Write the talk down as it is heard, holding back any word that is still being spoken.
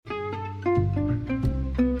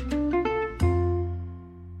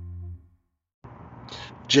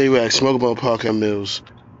J-Wax, Smoke Bump Podcast Mills,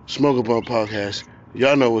 Smoke Bump Podcast.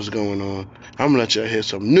 Y'all know what's going on. I'm gonna let y'all hear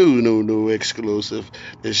some new exclusive.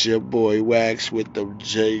 It's your boy Wax with the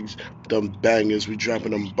J's, them bangers. We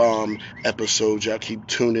dropping them bomb episodes. Y'all keep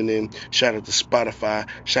tuning in. Shout out to Spotify.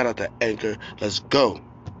 Shout out to Anchor. Let's go.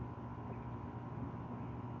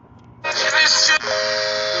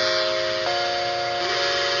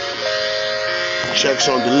 Checks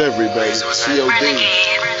on delivery, baby. COD.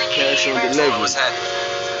 Cash on delivery.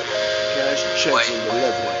 Cash and checks on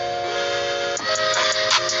delivery.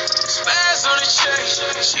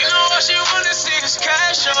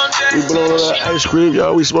 We blowing on that ice cream,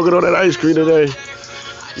 y'all. We smoking on that ice cream today.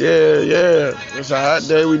 Yeah. It's a hot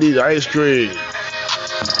day. We need ice cream.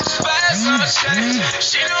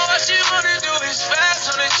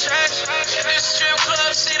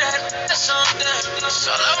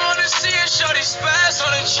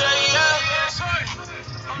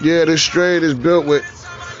 Yeah, this strain is built with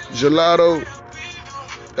gelato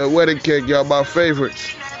and wedding cake, y'all. My favorites.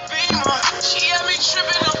 She had me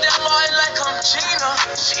tripping up that mind like I'm Gina.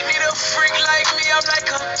 She need a freak like me, I'm like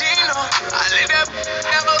I'm Dino. I let that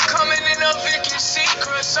never coming in a Vicky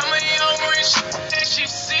secret. Some of young rich and she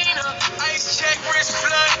seen her. Ice check, wrist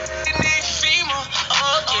flood, need FEMA.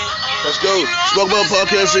 Let's go. Smoke Bump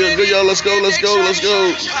Podcast here. Good, y'all. Let's go. Roll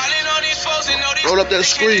up that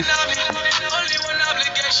screen.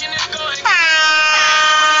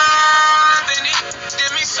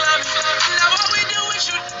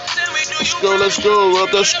 Let's go. Roll up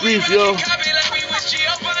that screen, yo.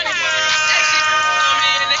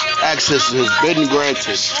 Access has been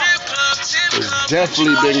granted. It's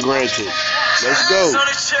definitely been granted. Let's go.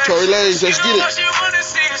 Tory Lanez, let's get it.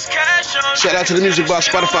 Shout out to the music box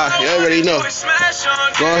Spotify. You already know.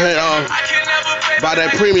 Go ahead, buy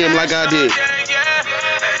that premium like I did.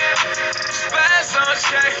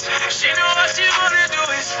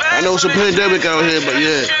 I know it's a pandemic out here, but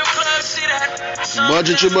yeah.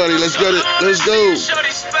 Budget your money. Let's get it. Let's go.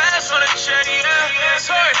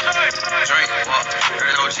 Drink, walk,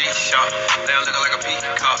 OG shot. They look like a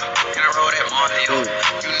peacock. Can I roll that Mario?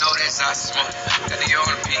 You know that's I smoke. Got the on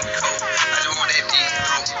the pink coat. I just want that deep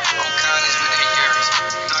coat. On college with that years.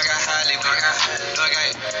 You know I got Hollywood.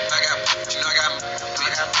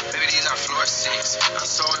 Baby, these are floor seats. I'm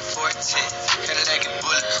sewing 14. Cadillac and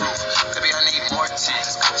bulletproof. Baby, I need more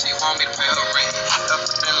teeth. She want me to pay her rent. Up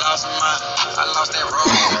and lost my mind. I lost that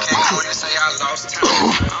road. Can't go and say I lost time.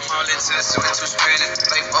 I'm all into the switch to spinning.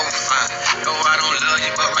 They both fine. No, I don't love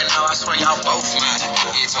you, but right now I swear y'all both mine.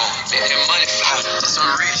 It's on. Let that money fly. It's on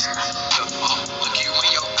rich. Look you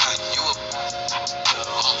in your eye.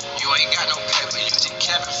 You ain't got no paper. You just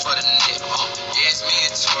capping for the net. Yeah, it's me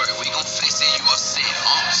and Tory. We gon' flex it. You a set.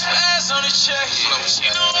 Spaz on the check. You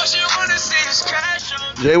know what you wanna see is cash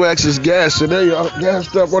on. J-Wax is gas today, y'all.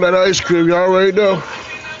 Gassed up on that ice cream. Y'all already know.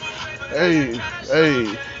 Hey.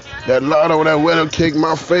 That lotto, that wedding cake,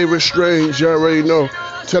 my favorite strains, you already know.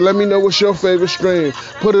 Let me know what's your favorite strain.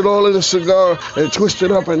 Put it all in a cigar and twist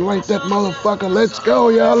it up and light that motherfucker. Let's go,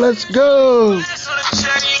 y'all. Let's go.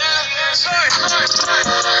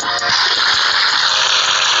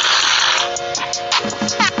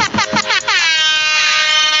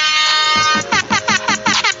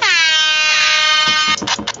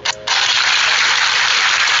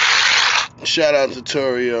 Shout out to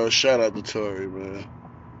Tory, yo. Shout out to Tory, man.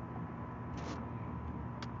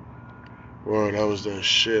 Word, that was that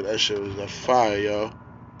shit. That shit was that fire, y'all.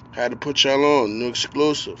 Had to put y'all on. New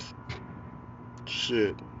exclusive.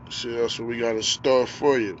 Shit. See, that's what we got in store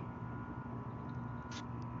for you.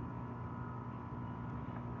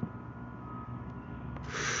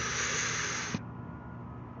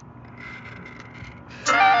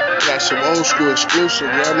 Got some old school exclusive.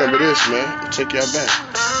 Y'all remember this, man. I'll take y'all back.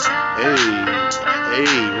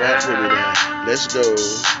 Hey, rap with me now. Let's go.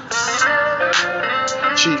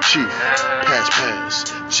 Chief, pass.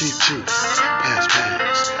 Chief,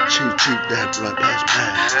 pass. Chief, that blood, pass.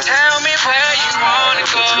 Tell me where you wanna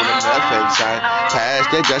go. On the left-hand side. Pass,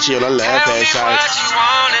 they got you on the left-hand side. Pass,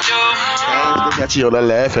 they got you on the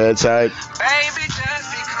left-hand side. Baby,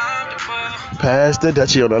 just be comfortable. Pass, they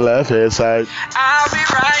got you on the left-hand side. I'll be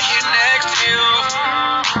right here next to you.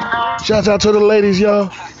 Shout out to the ladies,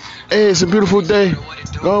 y'all. Hey, it's a beautiful day.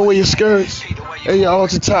 Go on with your skirts. Hey, y'all at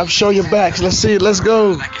the top, show your backs. Let's see it. Let's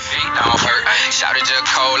go. Like your feet don't hurt. Shouted just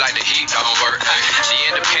cold like the heat don't work. She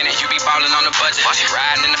independent, you be ballin' on the budget. She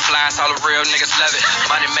riding in the flies, all the real niggas love it.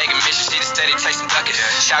 Money making mission, she just steady chasing buckets.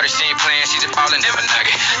 Shouted she ain't playing, she just ballin' in a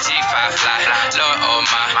nugget. T5 fly, Lord oh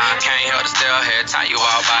my. Can't help to still head time you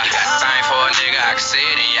all by. Thing for a nigga, I can see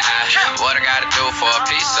it in your eye. What I gotta do for a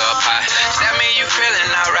piece of pie? Tell me you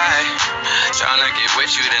feeling alright. Tryna get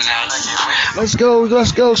with you tonight. Let's go.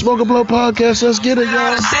 Smoke and Blow Podcast. Let's get it,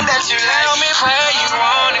 y'all. Tell me where you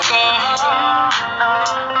wanna go.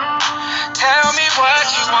 Tell me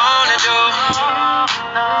what you wanna do.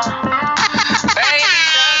 Baby,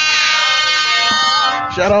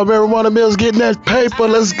 shout out Marijuana Mills getting that paper.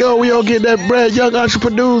 Let's go. We all get that bread. Young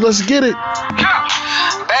entrepreneurs. Let's get it.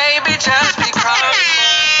 baby, just be comfortable.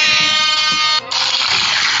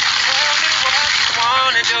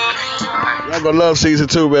 Y'all gonna love season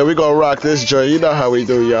 2, man. We gonna rock this joint. You know how we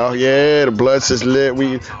do, y'all. Yeah, the bloods is lit.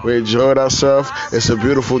 We enjoyed ourselves. It's a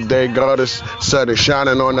beautiful day. God's sun is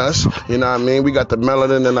shining on us. You know what I mean? We got the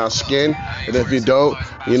melanin in our skin. And if you don't,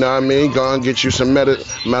 you know what I mean? Go and get you some melanin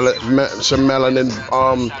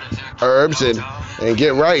herbs and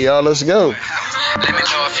get right, y'all. Let's go. Let me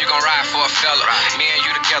know if you gon' ride for a fella. Me and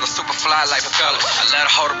you together, super fly like a fella. I let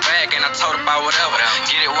her hold her bag and I told her about whatever.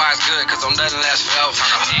 Get it while it's good, cause I'm nothing less forever.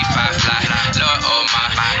 D5 fly, Lord, oh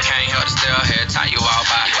my. Can't help to still here, tie you all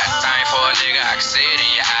by. Thing for a nigga, I can see it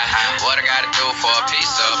in your eye. What I gotta do for a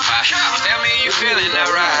piece of pie? Tell me you feeling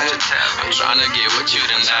alright. I'm tryna get with you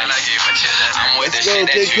tonight. I'm with the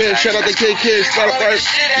shit that you like. Shout out to K-Kid, Spotify.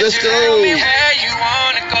 Let's go. Tell me where you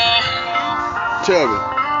wanna go. Tell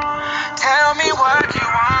me. Tell me what you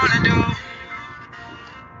wanna do.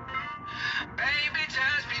 Baby,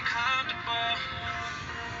 just be comfortable.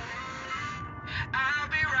 I'll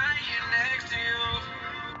be right here next to you.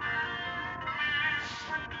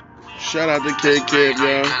 Shout out to K-Kid,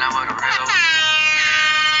 y'all.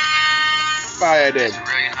 Fire that.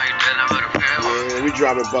 Yeah, we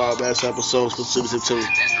dropping bomb-ass episodes for season 2.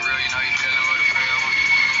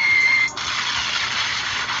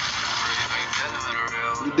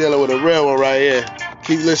 You dealing with a real one right here.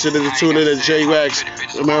 Keep listening and tuning in to J-Wax,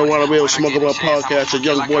 the Marijuana Mills Smoke Up Podcast, a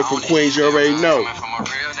young boy from Queens, you already know.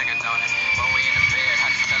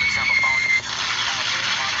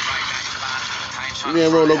 We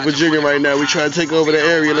in Roanoke, Virginia right now. We trying to take over the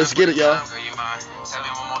area. Let's get it, y'all.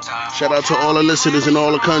 Shout out to all the listeners in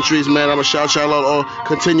all the countries, man. I'm going to shout y'all out all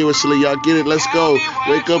continuously. Y'all get it. Let's go.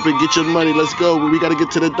 Wake up and get your money. Let's go. We got to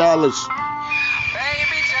get to the dollars.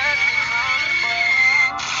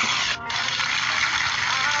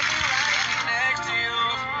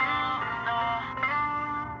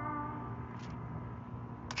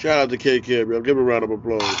 Shout out to K-Kid, bro. Give him a round of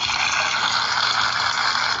applause.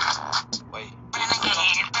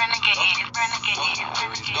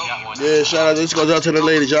 Yeah, shout out. This goes out to the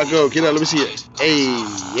ladies. Y'all go. Get out. Let me see it. Hey.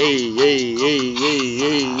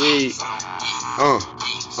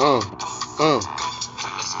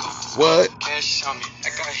 What?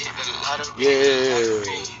 Yeah.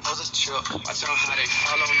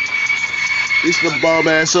 These are the bomb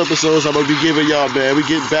ass episodes I'm gonna be giving y'all, man. We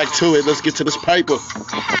getting back to it. Let's get to this paper.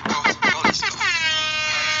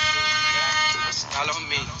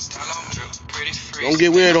 Don't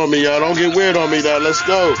get weird on me, y'all. Don't get weird on me, now. Let's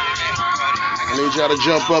go. I need y'all to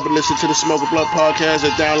jump up and listen to the Smoke and Blood Podcast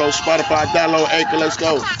and download Spotify, download Anchor. Let's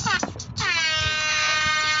go.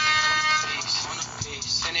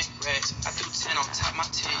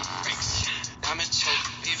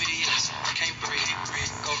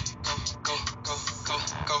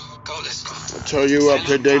 I turn you up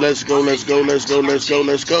today. Let's go.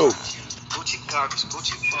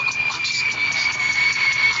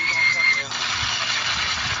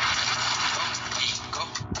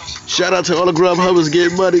 Shout out to all the grub hubbers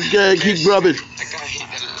getting money. Gang, keep grubbing.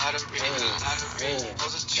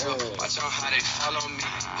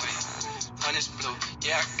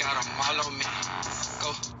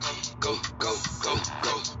 Go,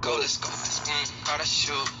 let's go. Got a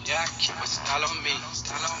shoe, yeah, I keep a style on me.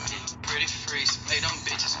 Pretty freeze, play them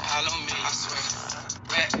bitches, pile on me. I swear,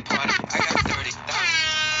 rat party, I got 30,000.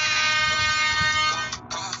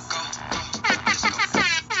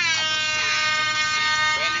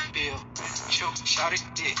 Shawty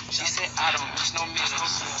dick, she said I don't miss no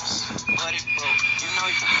meals, but it broke, you know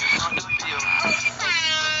you ain't on the bill.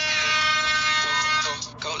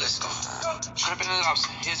 Go, let's go. Shrimp and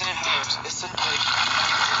lobster, his and hers, it's a day.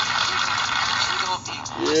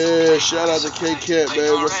 Yeah, shout out to K-Cat,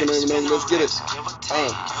 man. What's the name of them? Let's get it.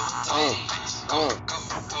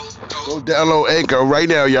 Go download Anchor right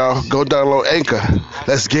now, y'all. Go download Anchor.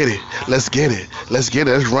 Let's get it. Let's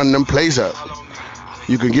run them plays up.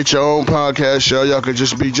 You can get your own podcast show. Y'all can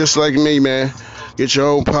just be just like me, man. Get your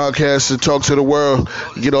own podcast to talk to the world.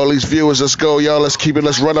 Get all these viewers. Let's go, y'all. Let's keep it.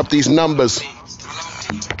 Let's run up these numbers.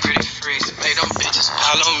 Pretty freeze, play them bitches,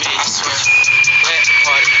 follow me. I swear, red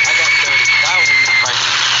party, I got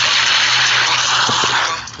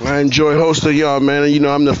 30,000 right. I enjoy hosting y'all, man. You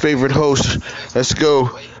know I'm the favorite host. Let's go.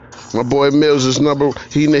 My boy Mills is number.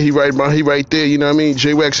 He right there. You know what I mean?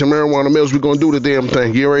 J-Wax and Marijuana Mills. We gonna do the damn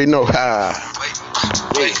thing. You already know. Ha.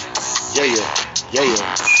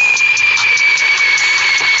 Yeah.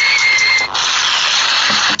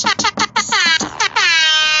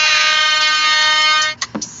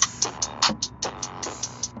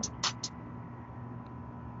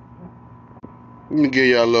 Let me give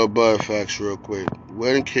y'all a little bud facts real quick.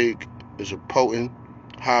 Wedding cake is a potent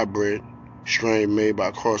hybrid strain made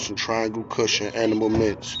by crossing Triangle Kush and Animal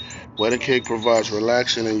Mints. Wedding cake provides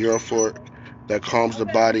relaxing and euphoric that calms the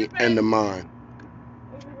body and the mind.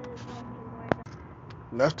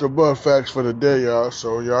 And that's the bud facts for the day, y'all.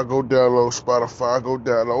 So y'all go download Spotify, go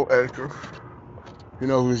download Anchor. You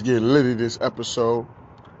know who's getting litty this episode.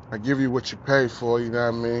 I give you what you pay for, you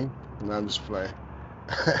know what I mean? And I'm just playing.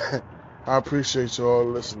 I appreciate you all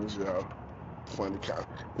listeners, y'all. Funny comedy.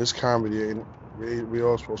 This comedy, ain't it? We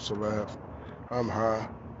all supposed to laugh. I'm high.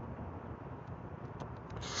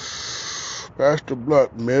 Pass the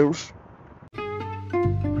blunt, Mills.